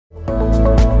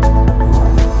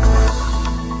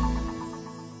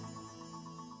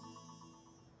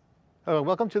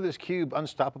Welcome to this CUBE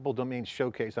Unstoppable Domains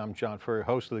Showcase. I'm John Furrier,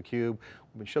 host of theCUBE.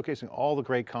 We've been showcasing all the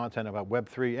great content about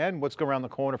Web3 and what's going around the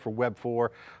corner for Web4.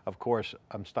 Of course,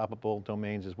 Unstoppable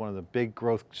Domains is one of the big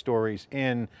growth stories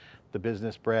in the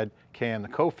business. Brad Cam, the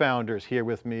co-founder, is here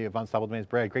with me of Unstoppable Domains.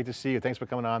 Brad, great to see you. Thanks for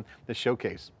coming on this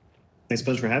showcase. Thanks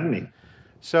so much for having me.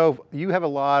 So you have a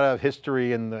lot of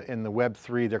history in the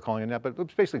Web3, they're calling it that, but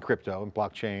it's basically crypto and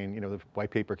blockchain. You know, the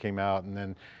white paper came out, and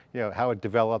then how it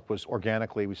developed was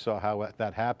organically. We saw how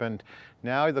that happened.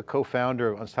 Now you're the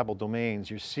co-founder of Unstoppable Domains.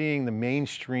 You're seeing the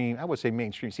mainstream, I would say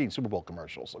mainstream, you're seeing Super Bowl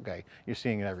commercials, okay? You're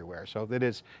seeing it everywhere. So it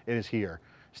is here.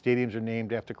 Stadiums are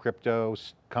named after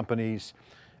cryptos, companies.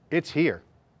 It's here.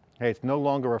 Hey, it's no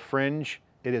longer a fringe.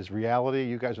 It is reality.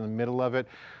 You guys are in the middle of it.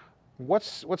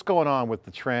 What's going on with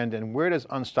the trend, and where does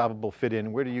Unstoppable fit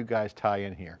in? Where do you guys tie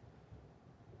in here?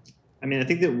 I mean, I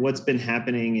think that what's been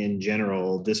happening in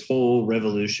general, this whole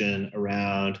revolution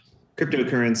around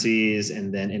cryptocurrencies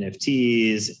and then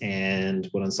NFTs and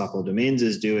what Unstoppable Domains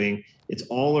is doing, it's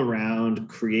all around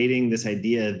creating this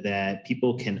idea that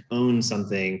people can own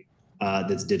something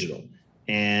that's digital.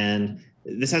 And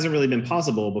this hasn't really been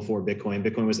possible before Bitcoin.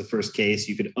 Bitcoin was the first case.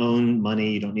 You could own money.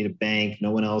 You don't need a bank.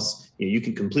 No one else, you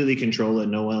can completely control it.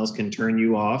 No one else can turn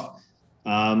you off.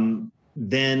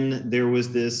 Then there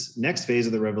was this next phase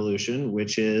of the revolution,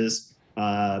 which is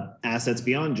assets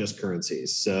beyond just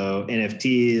currencies. So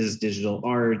NFTs, digital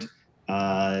art.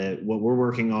 What we're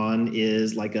working on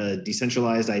is like a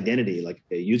decentralized identity, like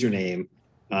a username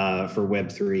for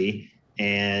Web3,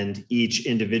 and each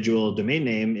individual domain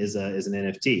name is an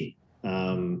NFT.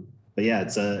 But yeah,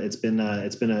 it's been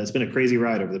a crazy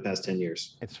ride over the past 10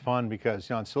 years. It's fun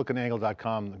because on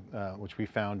SiliconANGLE.com, which we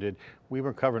founded, we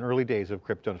were covering early days of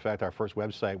crypto. In fact, our first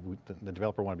website, the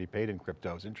developer wanted to be paid in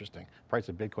crypto. It's interesting. Price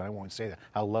of Bitcoin, I won't say that,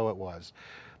 how low it was.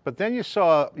 But then you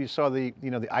saw the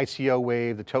the ICO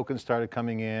wave, the tokens started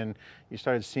coming in. You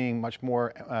started seeing much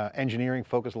more engineering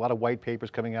focus, a lot of white papers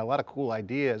coming out, a lot of cool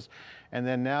ideas. And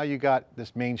then now you got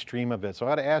this mainstream of it. So I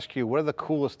got to ask you, what are the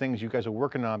coolest things you guys are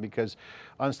working on? Because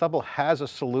Unstoppable has a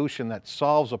solution that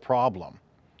solves a problem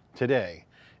today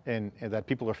and that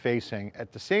people are facing.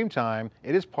 At the same time,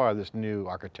 it is part of this new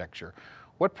architecture.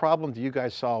 What problem do you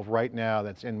guys solve right now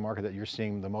that's in market that you're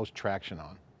seeing the most traction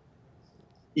on?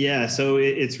 Yeah, so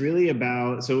it's really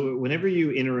about, so whenever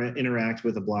you interact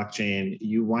with a blockchain,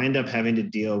 you wind up having to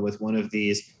deal with one of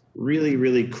these really,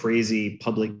 really crazy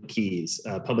public keys,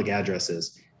 public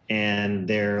addresses. And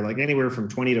they're like anywhere from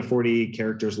 20 to 40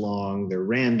 characters long. They're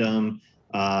random.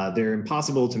 They're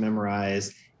impossible to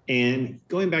memorize. And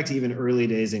going back to even early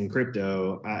days in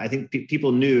crypto, I think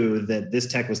people knew that this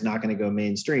tech was not going to go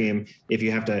mainstream if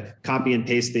you have to copy and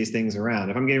paste these things around.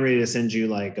 If I'm getting ready to send you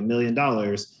like $1 million,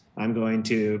 I'm going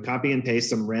to copy and paste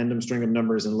some random string of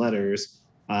numbers and letters.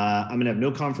 I'm going to have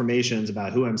no confirmations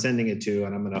about who I'm sending it to,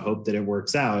 and I'm going to hope that it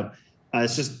works out.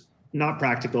 It's just not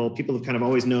practical. People have kind of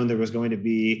always known there was going to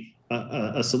be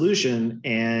a solution,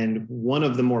 and one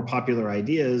of the more popular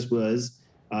ideas was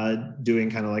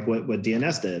doing kind of like what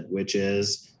DNS did, which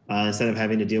is instead of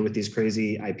having to deal with these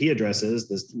crazy IP addresses,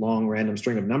 this long random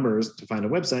string of numbers to find a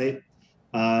website,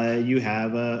 you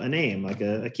have a name, like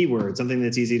a keyword, something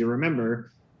that's easy to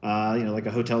remember. Like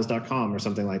a hotels.com or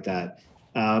something like that.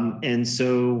 And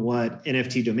so what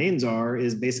NFT domains are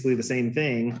is basically the same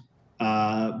thing,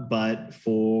 but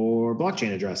for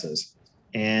blockchain addresses.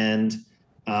 And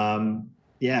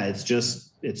yeah, it's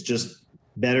just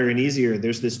better and easier.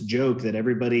 There's this joke that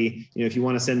everybody, if you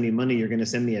want to send me money, you're going to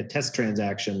send me a test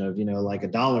transaction of, like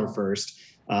 $1 first,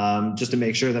 just to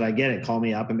make sure that I get it. Call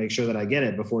me up and make sure that I get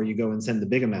it before you go and send the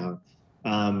big amount.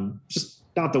 Just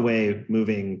not the way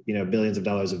moving, billions of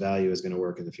dollars of value is going to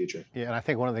work in the future. Yeah, and I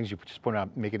think one of the things you just pointed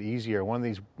out, make it easier. One of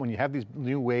these, when you have these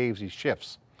new waves, these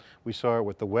shifts, we saw it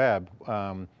with the web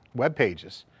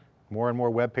pages. More and more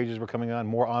web pages were coming on,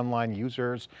 more online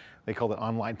users. They call it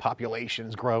online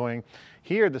populations growing.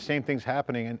 Here, the same thing's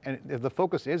happening, and the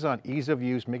focus is on ease of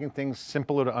use, making things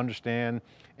simpler to understand,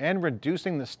 and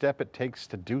reducing the step it takes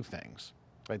to do things.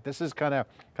 Right? This is kind of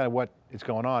what is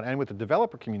going on. And with the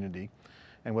developer community,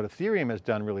 and what Ethereum has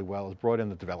done really well is brought in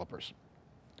the developers.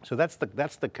 So that's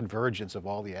the convergence of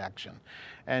all the action.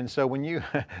 And so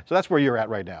so that's where you're at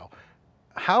right now.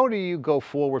 How do you go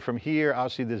forward from here?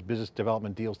 Obviously there's business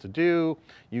development deals to do.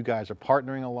 You guys are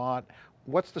partnering a lot.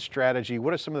 What's the strategy?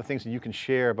 What are some of the things that you can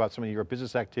share about some of your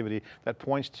business activity that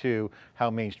points to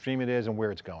how mainstream it is and where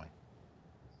it's going?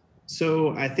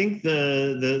 So I think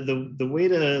the way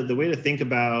to think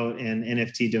about an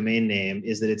NFT domain name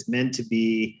is that it's meant to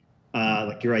be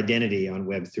like your identity on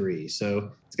Web3.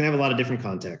 So it's going to have a lot of different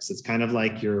contexts. It's kind of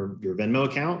like your Venmo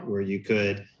account, where you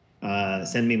could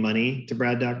send me money to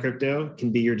brad.crypto. It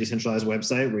can be your decentralized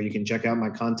website where you can check out my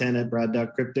content at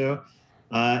brad.crypto.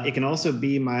 It can also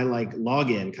be my like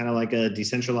login, kind of like a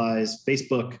decentralized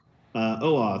Facebook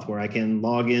OAuth, where I can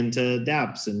log into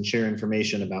dApps and share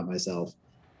information about myself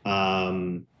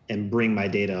and bring my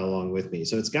data along with me.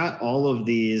 So it's got all of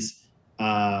these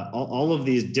all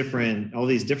these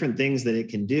different things that it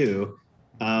can do.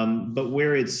 But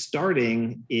where it's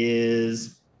starting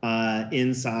is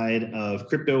inside of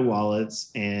crypto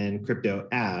wallets and crypto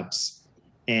apps,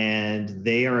 and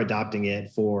they are adopting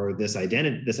it for this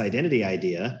identity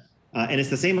idea, and it's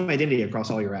the same identity across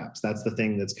all your apps. That's the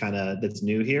thing that's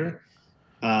new here.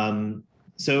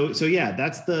 So yeah,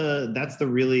 that's the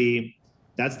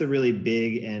really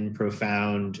big and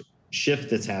profound shift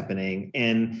that's happening.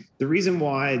 And the reason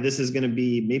why this is going to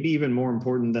be maybe even more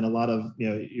important than a lot of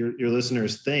your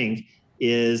listeners think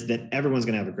is that everyone's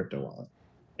going to have a crypto wallet.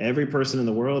 Every person in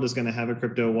the world is going to have a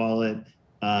crypto wallet.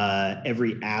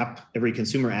 Every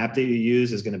consumer app that you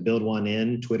use is going to build one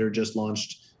in. Twitter just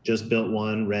built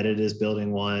one. Reddit is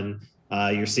building one.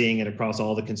 You're seeing it across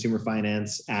all the consumer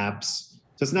finance apps.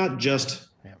 So it's not just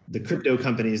the crypto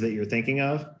companies that you're thinking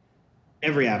of.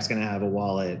 Every app's going to have a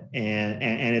wallet, and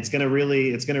it's going to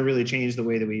really change the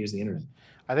way that we use the internet.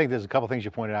 I think there's a couple of things you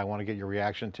pointed out I want to get your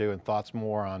reaction to and thoughts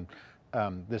more on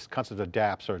this concept of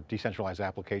dApps, or decentralized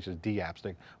applications,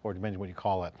 DApps, or depending on what you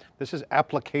call it. This is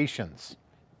applications,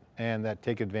 and that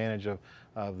take advantage of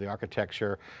the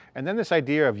architecture. And then this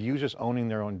idea of users owning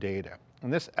their own data.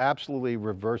 And this absolutely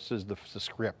reverses the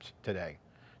script today.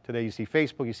 Today you see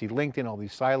Facebook, you see LinkedIn, all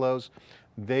these silos.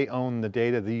 They own the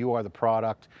data, you are the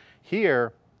product.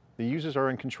 Here, the users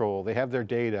are in control, they have their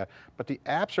data, but the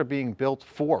apps are being built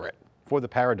for it, for the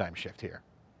paradigm shift here,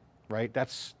 right?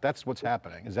 That's what's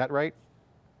happening, is that right?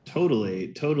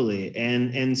 Totally.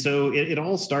 And so it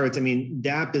all starts, I mean,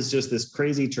 dApp is just this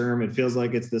crazy term. It feels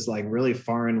like it's this like really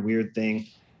foreign, weird thing.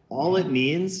 All it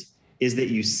means is that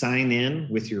you sign in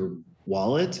with your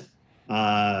wallet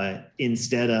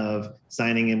instead of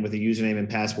signing in with a username and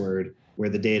password where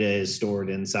the data is stored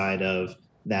inside of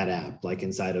that app, like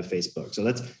inside of Facebook. So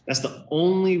that's the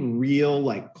only real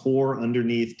like core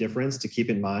underneath difference to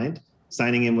keep in mind,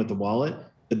 signing in with the wallet.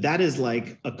 But that is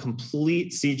like a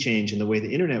complete sea change in the way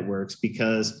the internet works,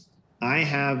 because I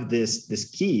have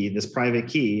this key, this private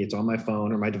key, it's on my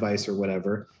phone or my device or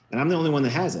whatever, and I'm the only one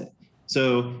that has it.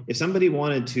 So if somebody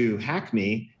wanted to hack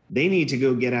me, they need to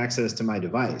go get access to my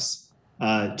device.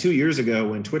 2 years ago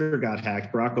when Twitter got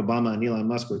hacked, Barack Obama and Elon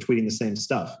Musk were tweeting the same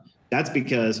stuff. That's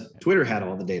because Twitter had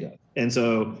all the data. And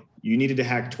so you needed to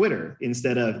hack Twitter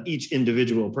instead of each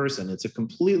individual person. It's a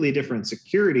completely different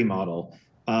security model.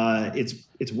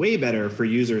 It's way better for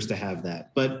users to have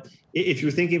that. But if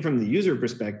you're thinking from the user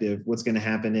perspective, what's going to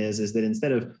happen is that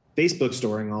instead of Facebook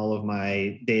storing all of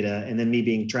my data and then me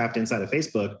being trapped inside of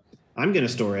Facebook, I'm going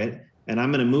to store it and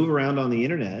I'm going to move around on the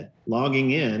internet,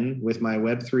 logging in with my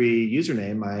Web3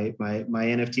 username, my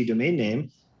NFT domain name,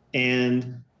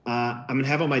 and I'm going to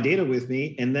have all my data with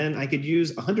me, and then I could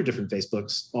use 100 different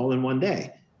Facebooks all in one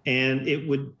day. And it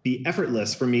would be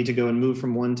effortless for me to go and move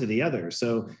from one to the other.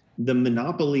 So the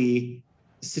monopoly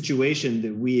situation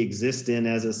that we exist in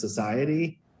as a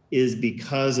society is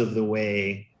because of the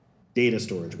way data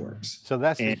storage works. So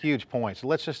that's a huge point. So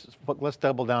let's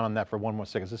double down on that for one more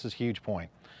second. This is a huge point.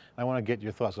 I want to get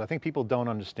your thoughts. I think people don't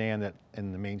understand that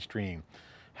in the mainstream.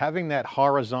 Having that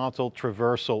horizontal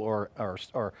traversal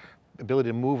or ability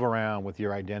to move around with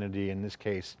your identity, in this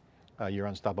case, your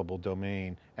unstoppable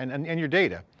domain, and your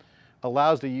data,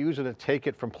 allows the user to take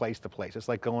it from place to place. It's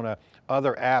like going to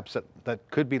other apps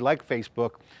that could be like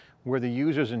Facebook, where the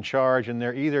user's in charge and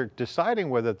they're either deciding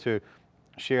whether to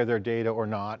share their data or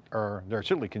not, or they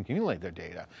certainly can accumulate their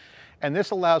data. And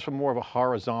this allows for more of a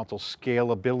horizontal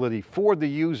scalability for the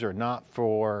user, not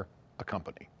for a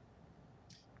company.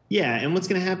 Yeah, and what's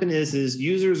going to happen is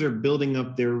users are building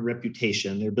up their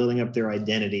reputation. They're building up their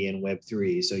identity in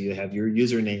Web3. So you have your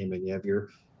username and you have your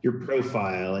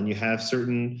profile and you have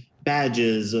certain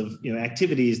badges of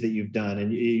activities that you've done,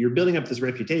 and you're building up this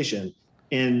reputation.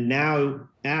 And now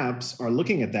apps are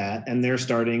looking at that and they're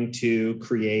starting to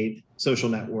create social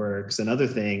networks and other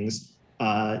things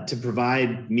to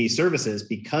provide me services,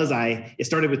 because it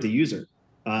started with the user.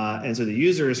 And so the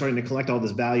user is starting to collect all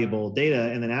this valuable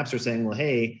data, and then apps are saying, well,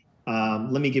 hey,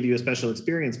 let me give you a special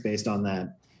experience based on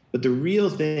that. But the real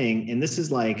thing, and this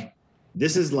is like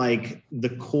the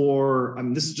core,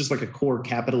 this is just like a core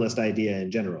capitalist idea in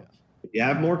general. If you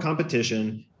have more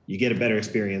competition, you get a better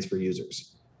experience for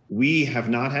users. We have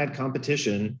not had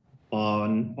competition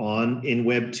in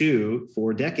Web 2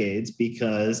 for decades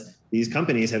because these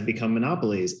companies have become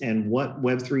monopolies. And what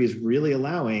Web 3 is really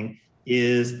allowing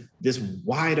is this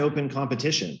wide open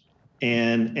competition.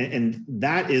 And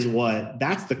that's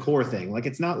the core thing. Like,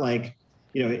 it's not like,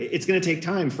 it's going to take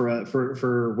time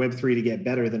for Web 3 to get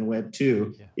better than Web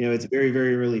 2. Yeah. It's very,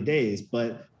 very early days,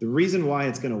 but the reason why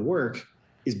it's going to work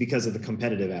is because of the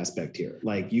competitive aspect here.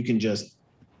 Like,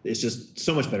 it's just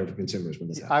so much better for consumers when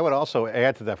this happens. I would also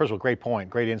add to that, first of all, great point,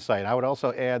 great insight. I would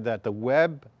also add that the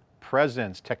web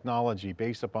presence technology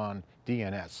based upon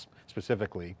DNS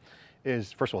specifically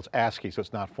is, first of all, it's ASCII, so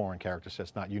it's not foreign character set,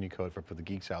 it's not Unicode for the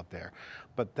geeks out there.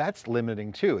 But that's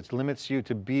limiting too. It limits you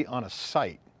to be on a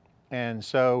site. And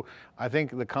so I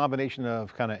think the combination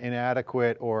of kind of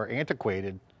inadequate or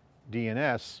antiquated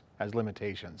DNS has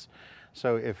limitations.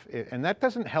 So and that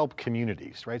doesn't help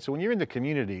communities, right? So when you're in the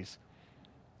communities,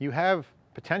 you have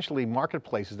potentially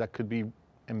marketplaces that could be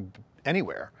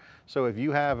anywhere. So if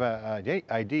you have a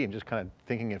ID, I'm just kind of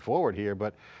thinking it forward here,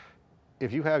 but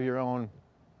if you have your own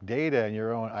data and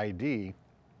your own ID,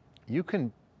 you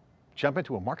can jump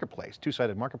into a marketplace,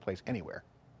 two-sided marketplace anywhere.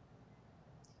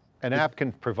 An app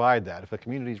can provide that if the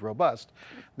community is robust.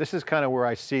 This is kind of where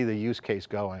I see the use case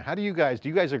going. Do you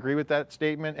guys agree with that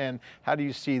statement? And how do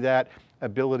you see that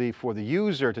ability for the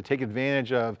user to take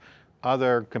advantage of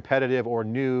other competitive or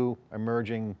new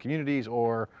emerging communities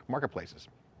or marketplaces?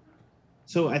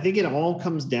 So I think it all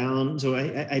comes down,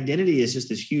 identity is just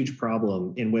this huge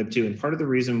problem in Web 2. And part of the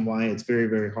reason why it's very,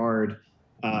 very hard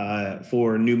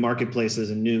for new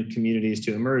marketplaces and new communities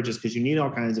to emerge is because you need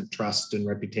all kinds of trust and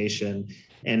reputation.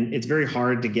 And it's very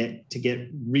hard to get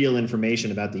real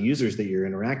information about the users that you're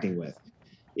interacting with.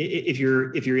 If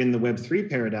you're in the Web3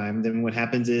 paradigm, then what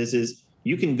happens is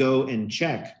you can go and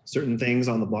check certain things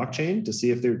on the blockchain to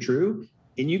see if they're true,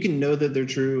 and you can know that they're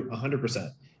true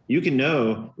 100%. You can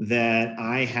know that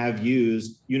I have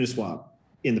used Uniswap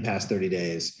in the past 30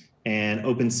 days and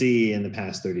OpenSea in the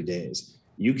past 30 days.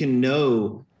 You can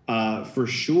know for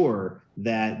sure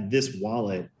that this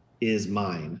wallet is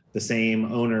mine. The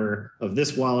same owner of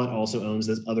this wallet also owns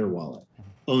this other wallet,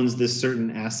 owns this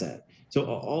certain asset. So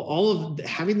all of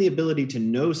having the ability to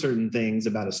know certain things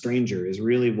about a stranger is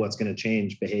really what's going to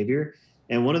change behavior.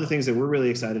 And one of the things that we're really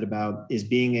excited about is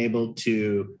being able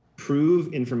to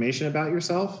prove information about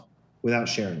yourself without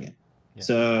sharing it. Yeah.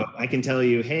 So I can tell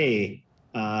you, hey,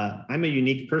 I'm a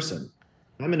unique person.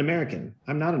 I'm an American.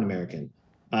 I'm not an American,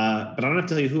 but I don't have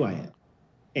to tell you who I am.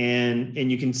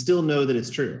 And you can still know that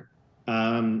it's true.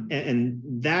 And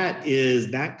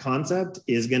that concept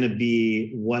is going to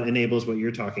be what enables what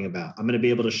you're talking about. I'm going to be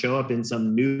able to show up in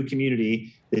some new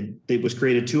community that was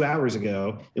created 2 hours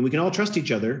ago, and we can all trust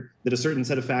each other that a certain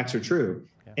set of facts are true.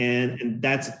 Yeah. And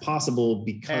that's possible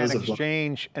because of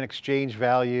exchange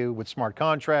value with smart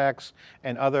contracts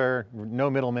and other no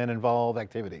middlemen involved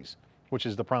activities, which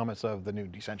is the promise of the new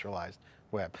decentralized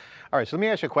web. All right, so let me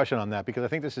ask you a question on that because I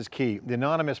think this is key. The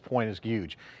anonymous point is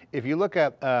huge. If you look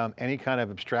at any kind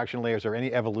of abstraction layers or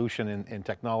any evolution in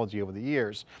technology over the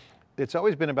years, it's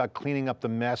always been about cleaning up the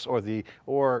mess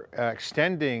or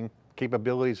extending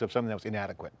capabilities of something that was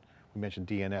inadequate. We mentioned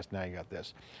DNS, now you got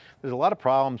this. There's a lot of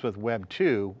problems with Web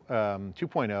 2,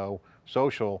 2.0,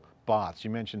 social, bots. You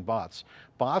mentioned bots.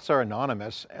 Bots are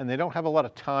anonymous and they don't have a lot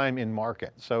of time in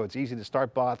market. So it's easy to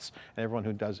start bots, and everyone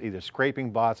who does either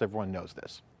scraping bots, everyone knows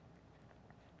this.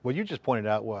 What you just pointed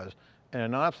out was an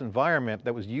anonymous environment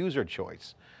that was user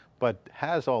choice, but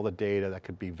has all the data that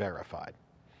could be verified.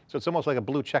 So it's almost like a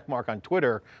blue check mark on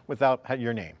Twitter without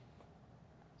your name.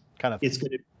 Kind of.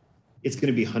 It's going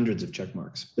to be hundreds of check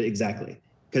marks, but exactly.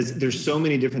 Because there's so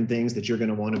many different things that you're going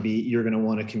to want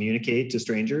to communicate to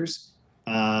strangers.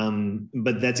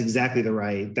 But that's exactly the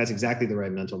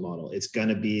right mental model. It's going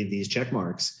to be these check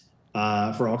marks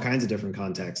for all kinds of different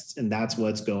contexts. And that's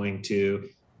what's going to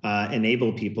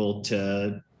enable people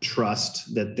to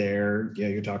trust that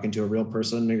you're talking to a real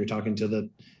person, or you're talking to the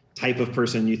type of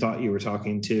person you thought you were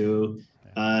talking to,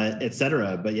 et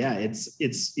cetera. But yeah,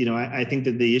 I think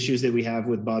that the issues that we have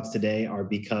with bots today are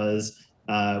because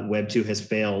Web 2 has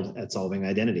failed at solving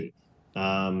identity.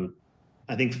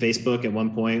 I think Facebook at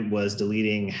one point was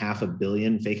deleting 500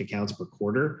 million fake accounts per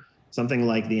quarter, something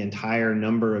like the entire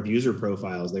number of user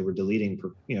profiles they were deleting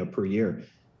per year.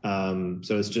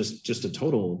 So it's just a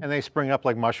total. And they spring up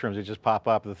like mushrooms, they just pop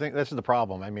up. This is the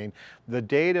problem. I mean, the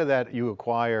data that you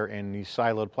acquire in these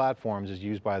siloed platforms is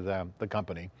used by the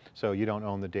company. So you don't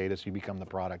own the data, so you become the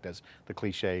product, as the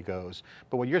cliche goes.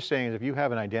 But what you're saying is if you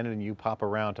have an identity and you pop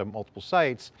around to multiple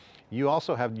sites, you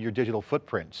also have your digital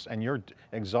footprints and your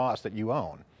exhaust that you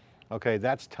own. Okay,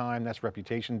 that's time, that's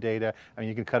reputation data. I mean,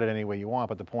 you can cut it any way you want,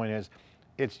 but the point is,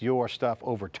 it's your stuff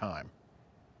over time.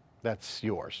 That's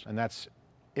yours, and that's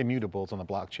immutable. It's on the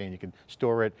blockchain. You can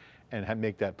store it and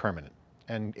make that permanent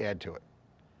and add to it.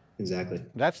 Exactly.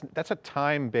 That's a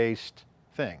time-based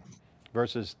thing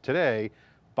versus today,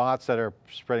 bots that are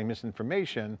spreading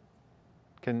misinformation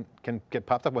can get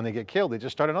popped up when they get killed. They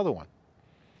just start another one.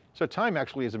 So time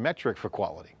actually is a metric for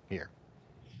quality here.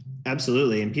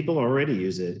 Absolutely. And people already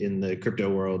use it in the crypto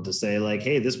world to say like,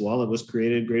 hey, this wallet was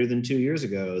created greater than 2 years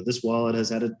ago. This wallet has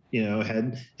had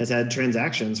has had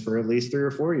transactions for at least 3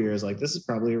 or 4 years. Like this is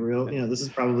probably a real, this is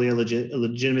probably a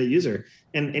legitimate user.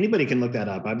 And anybody can look that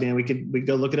up. I mean, we could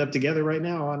go look it up together right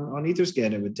now on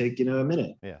Etherscan. It would take, a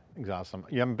minute. Yeah, awesome.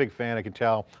 Yeah, I'm a big fan, I can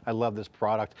tell. I love this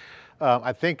product.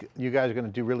 I think you guys are going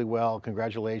to do really well.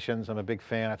 Congratulations, I'm a big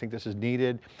fan. I think this is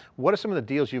needed. What are some of the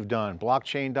deals you've done?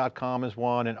 Blockchain.com is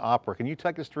one, and Opera. Can you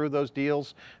take us through those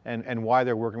deals and why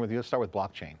they're working with you? Let's start with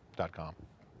blockchain.com.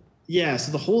 Yeah,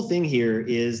 so the whole thing here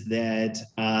is that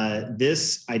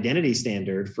this identity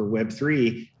standard for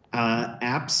Web3,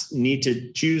 apps need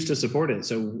to choose to support it.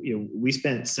 So we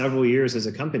spent several years as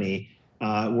a company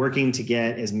working to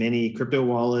get as many crypto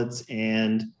wallets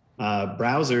and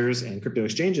browsers and crypto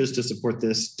exchanges to support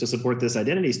this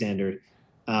identity standard.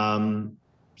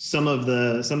 Some of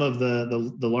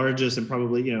the largest and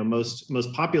probably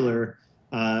most popular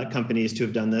companies to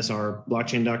have done this are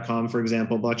blockchain.com, for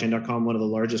example. Blockchain.com, one of the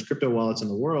largest crypto wallets in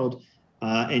the world,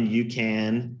 and you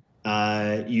can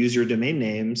use your domain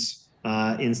names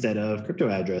instead of crypto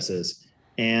addresses.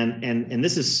 And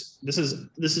this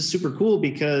is super cool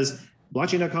because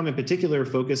blockchain.com in particular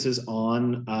focuses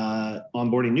on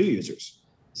onboarding new users.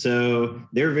 So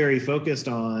they're very focused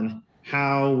on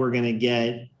how we're going to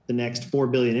get the next 4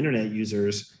 billion internet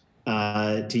users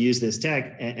to use this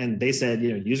tech. And they said,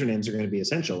 usernames are going to be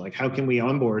essential. Like, how can we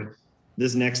onboard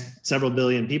this next several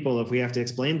billion people if we have to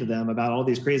explain to them about all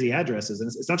these crazy addresses? And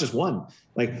it's not just one.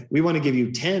 Like, we want to give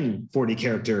you 10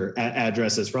 40-character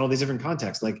addresses for all these different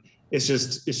contexts. Like, it's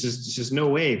just no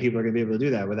way people are going to be able to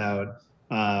do that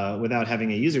without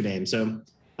having a username. So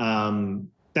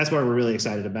that's why we're really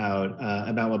excited about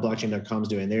what blockchain.com is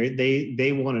doing.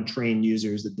 They want to train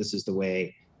users that this is the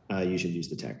way you should use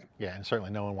the tech. Yeah, and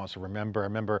certainly no one wants to remember. I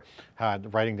remember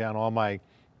writing down all my,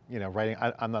 I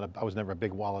was never a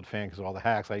big wallet fan because of all the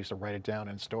hacks. I used to write it down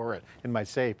and store it in my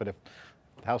safe. But if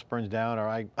the house burns down or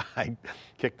I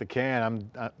kick the can,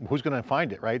 who's going to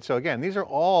find it, right? So again, these are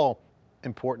all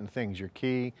important things. Your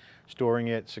key, storing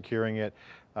it, securing it,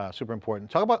 super important.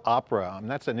 Talk about Opera.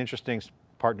 That's an interesting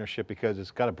partnership because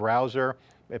it's got a browser.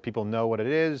 People know what it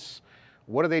is.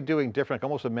 What are they doing different? I can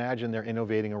almost imagine they're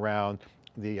innovating around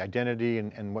the identity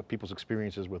and what people's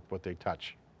experiences with what they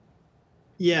touch.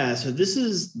 Yeah, so this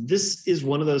is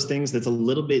one of those things that's a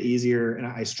little bit easier, and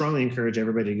I strongly encourage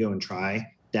everybody to go and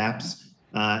try dApps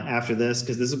after this,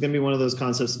 because this is going to be one of those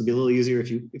concepts that'll be a little easier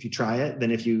if you try it than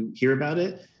if you hear about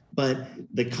it. But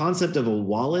the concept of a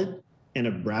wallet and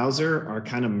a browser are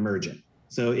kind of merging.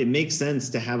 So it makes sense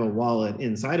to have a wallet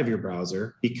inside of your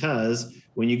browser because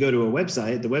when you go to a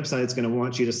website, the website's going to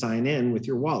want you to sign in with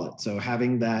your wallet. So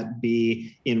having that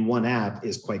be in one app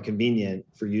is quite convenient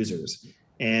for users.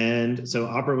 And so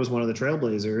Opera was one of the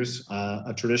trailblazers,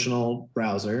 a traditional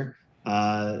browser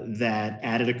that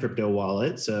added a crypto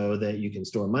wallet so that you can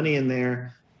store money in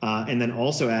there, and then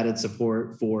also added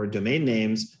support for domain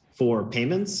names for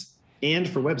payments and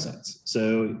for websites.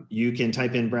 So you can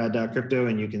type in brad.crypto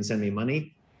and you can send me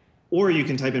money, or you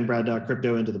can type in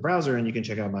brad.crypto into the browser and you can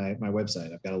check out my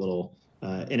website. I've got a little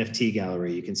NFT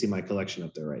gallery. You can see my collection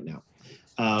up there right now.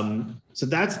 So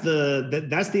that's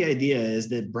the idea, is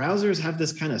that browsers have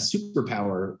this kind of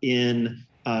superpower in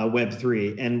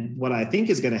Web3. And what I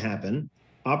think is going to happen,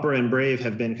 Opera and Brave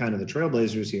have been kind of the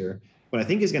trailblazers here. What I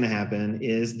think is going to happen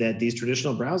is that these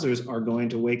traditional browsers are going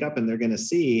to wake up and they're going to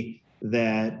see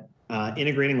that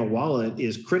integrating a wallet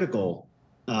is critical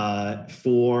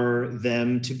for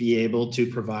them to be able to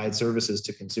provide services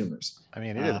to consumers. I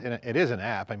mean, it is an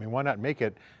app. I mean, why not make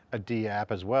it a D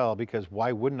app as well? Because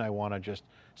why wouldn't I want to just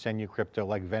send you crypto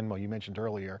like Venmo you mentioned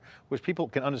earlier, which people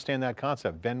can understand that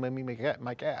concept. Venmo me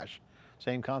my cash,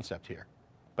 same concept here,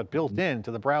 but built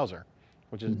into the browser,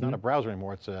 which is not a browser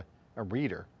anymore. It's a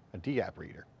reader, a D app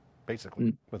reader,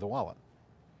 basically with a wallet.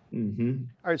 All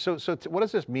right, so what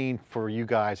does this mean for you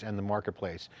guys and the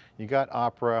marketplace? You got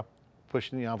Opera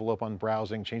pushing the envelope on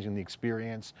browsing, changing the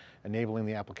experience, enabling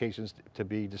the applications to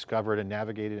be discovered and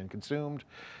navigated and consumed.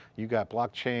 You got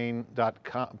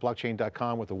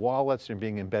blockchain.com with the wallets and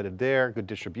being embedded there, good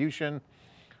distribution.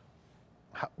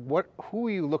 who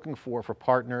are you looking for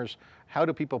partners? How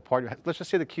do people partner? Let's just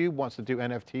say theCUBE wants to do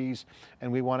NFTs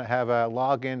and we want to have a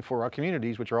login for our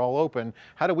communities, which are all open.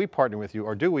 How do we partner with you?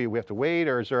 Or do we have to wait,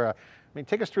 or is there I mean,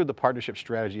 take us through the partnership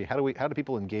strategy. How do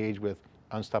people engage with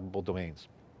Unstoppable Domains?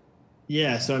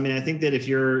 Yeah, so I mean, I think that if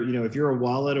you're, if you're a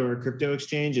wallet or a crypto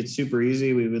exchange, it's super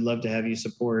easy. We would love to have you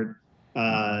support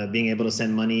being able to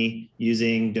send money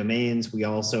using domains. We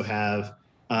also have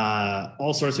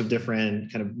all sorts of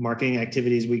different kind of marketing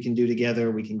activities we can do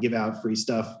together. We can give out free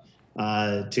stuff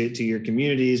to your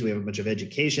communities. We have a bunch of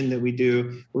education that we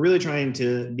do. We're really trying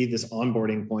to be this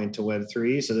onboarding point to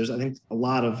Web3. So there's, I think, a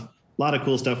lot of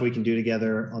cool stuff we can do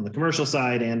together on the commercial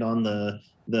side and on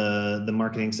the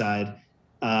marketing side.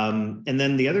 And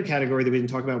then the other category that we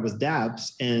didn't talk about was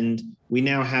dApps. And we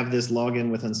now have this login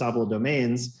with Unstoppable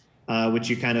Domains, which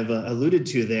you kind of alluded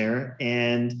to there.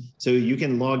 And so you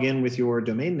can log in with your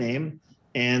domain name,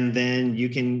 and then you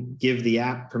can give the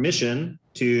app permission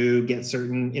to get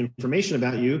certain information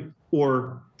about you,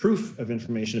 or proof of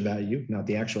information about you, not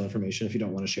the actual information if you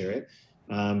don't want to share it,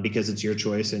 because it's your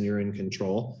choice and you're in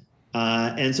control.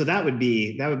 And so that would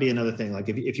be another thing. Like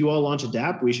if you all launch a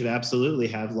dApp, we should absolutely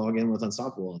have login with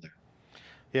Unstoppable in there.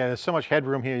 Yeah, there's so much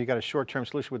headroom here. You got a short-term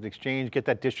solution with the exchange, get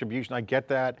that distribution. I get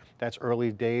that. That's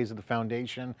early days of the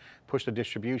foundation. Push the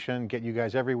distribution, get you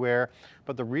guys everywhere.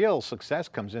 But the real success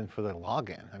comes in for the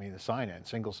login. I mean, the sign-in,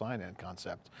 single sign-in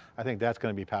concept. I think that's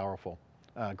going to be powerful.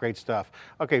 Great stuff.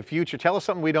 Okay, future, tell us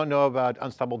something we don't know about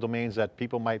Unstoppable Domains that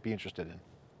people might be interested in.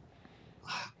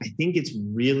 I think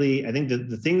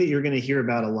the thing that you're going to hear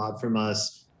about a lot from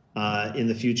us in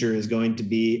the future is going to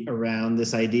be around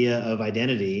this idea of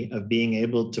identity, of being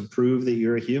able to prove that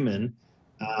you're a human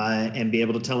and be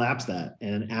able to tell apps that.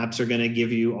 And apps are going to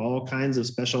give you all kinds of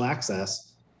special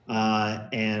access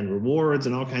and rewards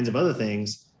and all kinds of other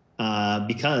things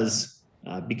because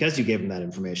you gave them that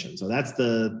information. So that's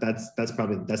the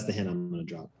hint I'm going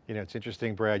to drop. You know, it's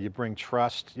interesting, Brad, you bring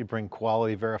trust, you bring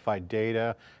quality verified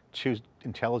data, choose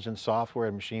intelligent software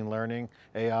and machine learning,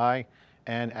 AI,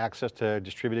 and access to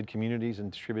distributed communities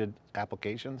and distributed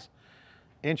applications.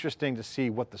 Interesting to see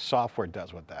what the software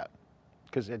does with that,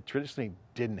 because it traditionally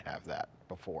didn't have that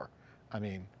before. I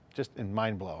mean, just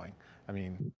mind-blowing. I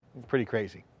mean, pretty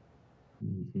crazy.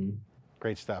 Mm-hmm.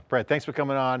 Great stuff. Brad, thanks for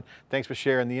coming on. Thanks for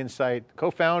sharing the insight.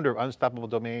 Co-founder of Unstoppable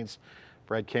Domains,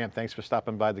 Brad Camp, thanks for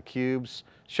stopping by theCUBE's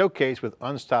showcase with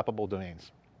Unstoppable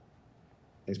Domains.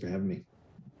 Thanks for having me.